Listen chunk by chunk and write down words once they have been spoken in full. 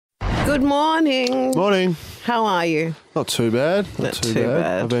Good morning. Morning. How are you? Not too bad. Not too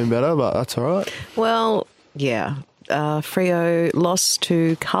bad. I've been better, but that's all right. Well, yeah. Freo lost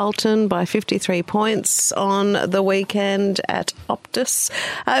to Carlton by 53 points on the weekend at Optus.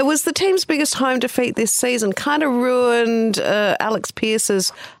 It was the team's biggest home defeat this season. Kind of ruined Alex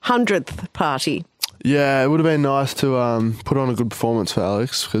Pearce's 100th party. Yeah, it would have been nice to put on a good performance for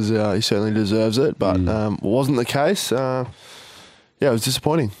Alex because he certainly deserves it, but it wasn't the case. Yeah, it was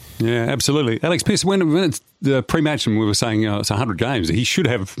disappointing. Yeah, absolutely. Alex Pearce, when it's the pre-match and we were saying it's 100 games, he should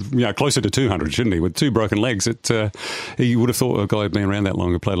have closer to 200, shouldn't he? With 2 broken legs, he would have thought a guy who'd been around that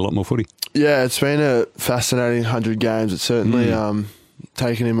long had played a lot more footy. Yeah, it's been a fascinating 100 games. It's certainly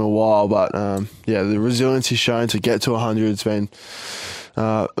taken him a while, but the resilience he's shown to get to 100 has been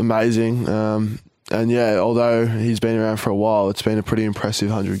amazing. And yeah, although he's been around for a while, it's been a pretty impressive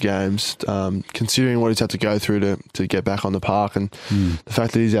 100 games, considering what he's had to go through to get back on the park, and the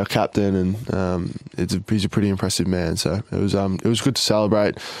fact that he's our captain, and he's a pretty impressive man. So it was good to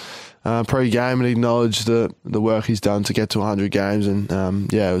celebrate pre-game and acknowledge the work he's done to get to 100 games. And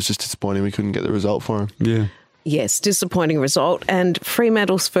it was just disappointing we couldn't get the result for him. Yeah. Yes, disappointing result. And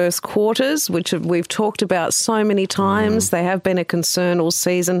Fremantle's first quarters, which we've talked about so many times, they have been a concern all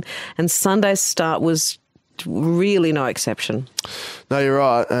season, and Sunday's start was really no exception. No, you're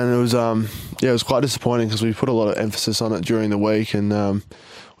right. And it was quite disappointing because we put a lot of emphasis on it during the week, and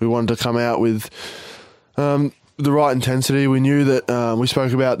we wanted to come out with the right intensity. We knew that we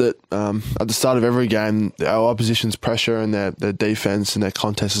spoke about that at the start of every game, our opposition's pressure and their defence and their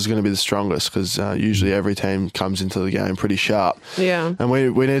contest is going to be the strongest because usually every team comes into the game pretty sharp. Yeah, and we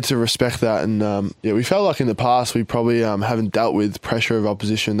need to respect that. And we felt like in the past we probably haven't dealt with pressure of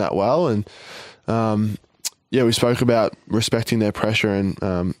opposition that well. And we spoke about respecting their pressure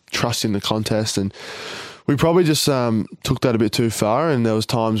and trusting the contest, and we probably just took that a bit too far, and there was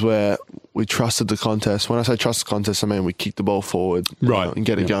times where we trusted the contest. When I say trust the contest, I mean we kicked the ball forward and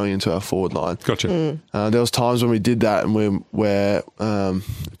get it going into our forward line. Gotcha. There was times when we did that and where it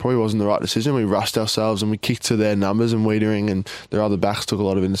probably wasn't the right decision. We rushed ourselves and we kicked to their numbers, and Wiedering and their other backs took a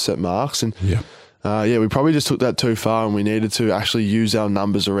lot of intercept marks. And we probably just took that too far, and we needed to actually use our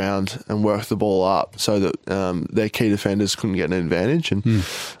numbers around and work the ball up so that their key defenders couldn't get an advantage. And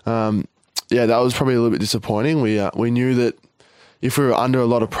that was probably a little bit disappointing. We knew that if we were under a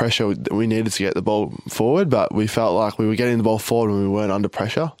lot of pressure, we needed to get the ball forward, but we felt like we were getting the ball forward when we weren't under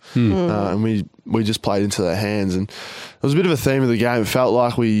pressure, and we just played into their hands. And it was a bit of a theme of the game. It felt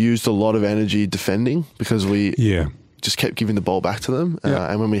like we used a lot of energy defending because we just kept giving the ball back to them,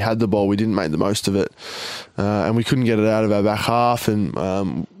 and when we had the ball, we didn't make the most of it, and we couldn't get it out of our back half,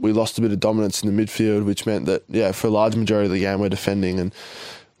 and we lost a bit of dominance in the midfield, which meant that, for a large majority of the game, we're defending. And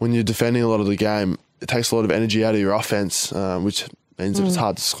when you're defending a lot of the game, it takes a lot of energy out of your offense, which means that it's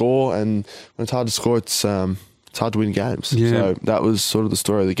hard to score. And when it's hard to score, it's hard to win games. Yeah. So that was sort of the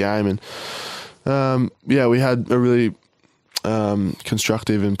story of the game. And we had a really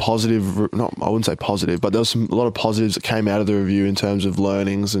constructive and positive. I wouldn't say positive, but there was a lot of positives that came out of the review in terms of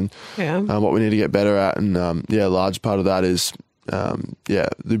learnings and what we need to get better at. And a large part of that is the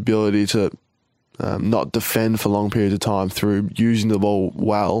ability to not defend for long periods of time through using the ball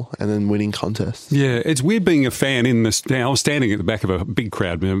well and then winning contests. Yeah, it's weird being a fan in this. Now, I was standing at the back of a big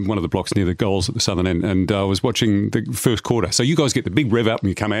crowd, one of the blocks near the goals at the southern end, and I was watching the first quarter. So you guys get the big rev up and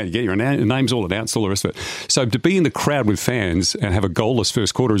you come out, you get your names all announced, all the rest of it. So to be in the crowd with fans and have a goalless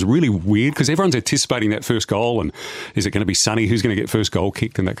first quarter is really weird because everyone's anticipating that first goal, and is it going to be Sonny who's going to get first goal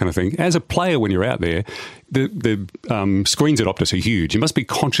kicked and that kind of thing. As a player, when you're out there, the screens at Optus are huge. You must be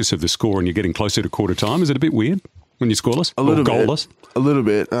conscious of the score and you're getting closer to quarter time. Is it a bit weird when you're scoreless or goalless? A little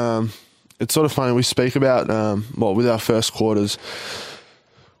bit. It's sort of funny. We speak about, with our first quarters,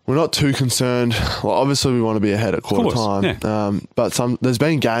 we're not too concerned. Well, obviously we want to be ahead at quarter time. Yeah. But there's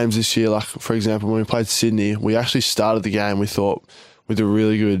been games this year, like, for example, when we played Sydney, we actually started the game, we thought, with a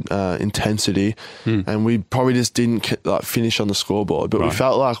really good intensity, and we probably just didn't finish on the scoreboard. But we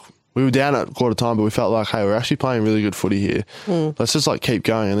felt like we were down at quarter time, but we felt like, hey, we're actually playing really good footy here. Let's just keep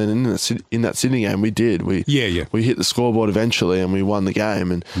going. And then in that Sydney game, we did. We hit the scoreboard eventually, and we won the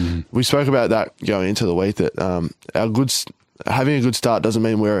game. And we spoke about that going into the week, that having a good start doesn't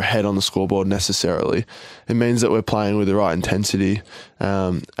mean we're ahead on the scoreboard necessarily. It means that we're playing with the right intensity,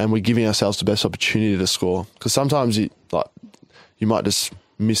 and we're giving ourselves the best opportunity to score. Because sometimes you might just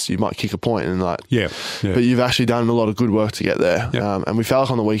miss, you might kick a point and but you've actually done a lot of good work to get there. And we felt like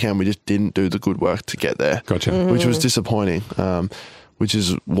on the weekend we just didn't do the good work to get there. Gotcha. Which was disappointing, which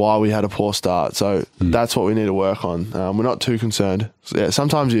is why we had a poor start. So that's what we need to work on. We're not too concerned. So,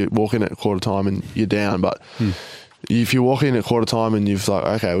 sometimes you walk in at quarter time and you're down, but if you walk in at quarter time and you've like,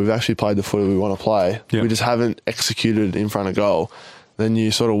 okay, we've actually played the footy we want to play, Yep. we just haven't executed in front of goal, then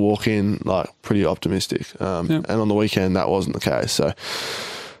you sort of walk in like pretty optimistic. And on the weekend, that wasn't the case. So,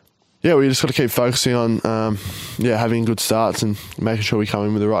 yeah, we just got to keep focusing on, having good starts and making sure we come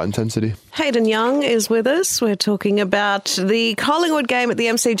in with the right intensity. Hayden Young is with us. We're talking about the Collingwood game at the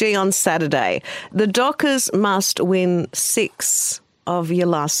MCG on Saturday. The Dockers must win 6 of your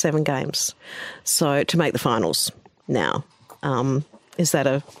last 7 games, so to make the finals. Now, is that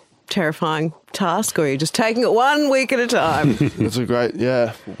a terrifying task, or are you just taking it 1 week at a time? That's a great,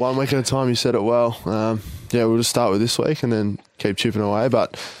 1 week at a time. You said it well. We'll just start with this week and then keep chipping away.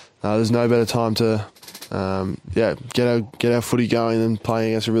 But there's no better time to, get our footy going than playing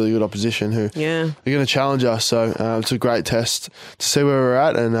against a really good opposition who are going to challenge us. So it's a great test to see where we're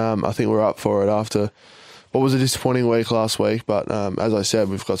at, and I think we're up for it after what was a disappointing week last week. But as I said,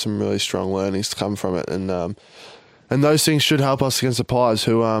 we've got some really strong learnings to come from it, and those things should help us against the Pies,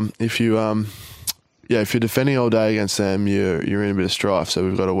 who if you're defending all day against them, you're in a bit of strife. So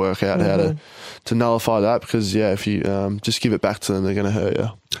we've got to work out how to nullify that, because if you just give it back to them, they're going to hurt you.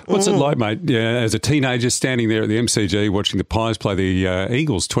 What's it like, mate? Yeah, as a teenager standing there at the MCG watching the Pies play the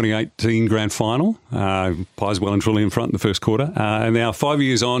Eagles 2018 grand final. Pies well and truly in front in the first quarter. And now 5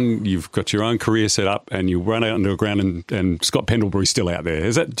 years on, you've got your own career set up and you run out into the ground and Scott Pendlebury's still out there.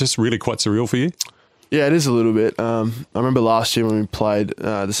 Is that just really quite surreal for you? Yeah, it is a little bit. I remember last year when we played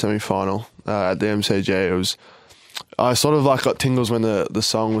the semi-final at the MCG, I sort of like got tingles when the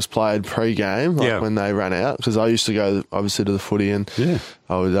song was played pre-game, when they ran out, because I used to go obviously to the footy and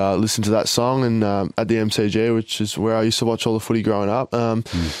I would listen to that song and at the MCG, which is where I used to watch all the footy growing up. And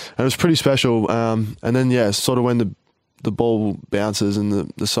it was pretty special. And then, sort of when the ball bounces and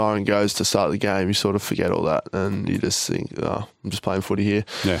the siren goes to start the game, you sort of forget all that and you just think, I'm just playing footy here.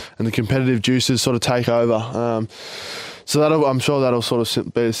 Yeah. And the competitive juices sort of take over. So I'm sure that'll sort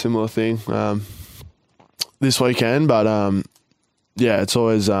of be a similar thing this weekend. But it's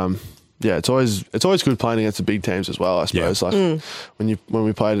always good playing against the big teams as well, I suppose. When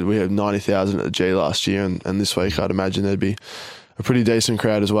we played, we had 90,000 at the G last year, and this week I'd imagine there'd be a pretty decent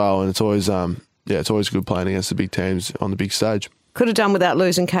crowd as well. And it's always it's always good playing against the big teams on the big stage. Could have done without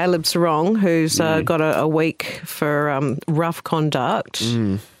losing Caleb Sarong, who's got a week for rough conduct.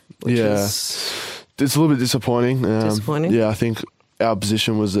 It's a little bit disappointing. Disappointing? I think our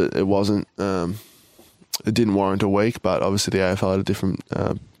position was that it wasn't, it didn't warrant a week, but obviously the AFL had a different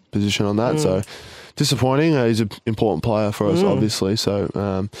position on that. So disappointing. He's an important player for us, obviously.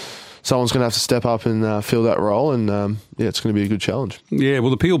 So someone's going to have to step up and fill that role, and it's going to be a good challenge. Yeah, well,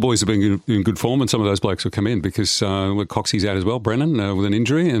 the Peel boys have been in good form, and some of those blokes will come in because Coxie's out as well, Brennan, with an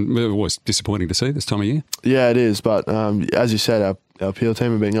injury, and it was disappointing to see this time of year. Yeah, it is, but as you said, our Peel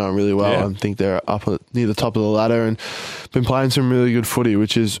team have been going really well. Yeah. I think they're up near the top of the ladder and been playing some really good footy,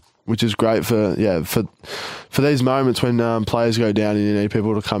 which is great for these moments when players go down and you need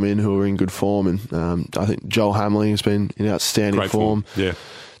people to come in who are in good form. And I think Joel Hamling has been in outstanding form. Yeah.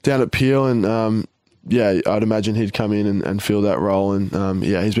 Down at Peel, and I'd imagine he'd come in and fill that role. And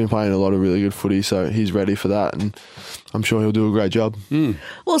he's been playing a lot of really good footy, so he's ready for that, and I'm sure he'll do a great job.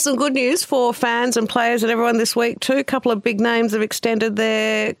 Well, some good news for fans and players and everyone this week too. A couple of big names have extended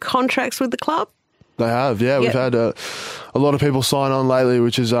their contracts with the club. They have, We've had a lot of people sign on lately,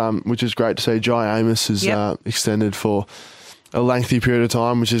 which is great to see. Jai Amos is extended for a lengthy period of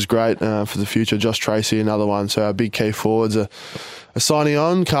time, which is great for the future. Josh Tracy, another one. So our big key forwards are signing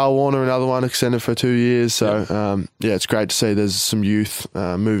on. Carl Warner, another one, extended for 2 years. So, it's great to see there's some youth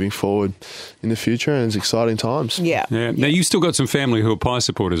moving forward in the future, and it's exciting times. Yeah. Now, you've still got some family who are Pie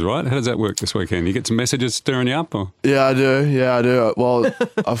supporters, right? How does that work this weekend? You get some messages stirring you up? Or? Yeah, I do. Well,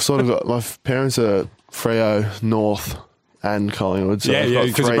 I've sort of got, my parents are Freo, North and Collingwood. So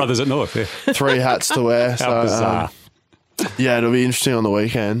because your brother's at North. Yeah. 3 hats to wear. How bizarre. It'll be interesting on the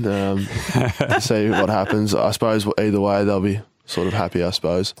weekend to see what happens. I suppose either way they'll be sort of happy, I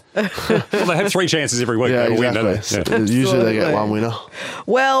suppose. Well, they have 3 chances every week. Yeah, to exactly. win, don't they? Usually they get one winner.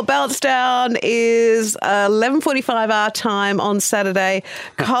 Well, Ballotstown is 11:45 our time on Saturday.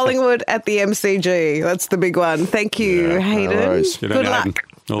 Collingwood at the MCG. That's the big one. Thank you, Hayden. No worries. Good luck.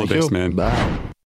 All the best, man. Bye.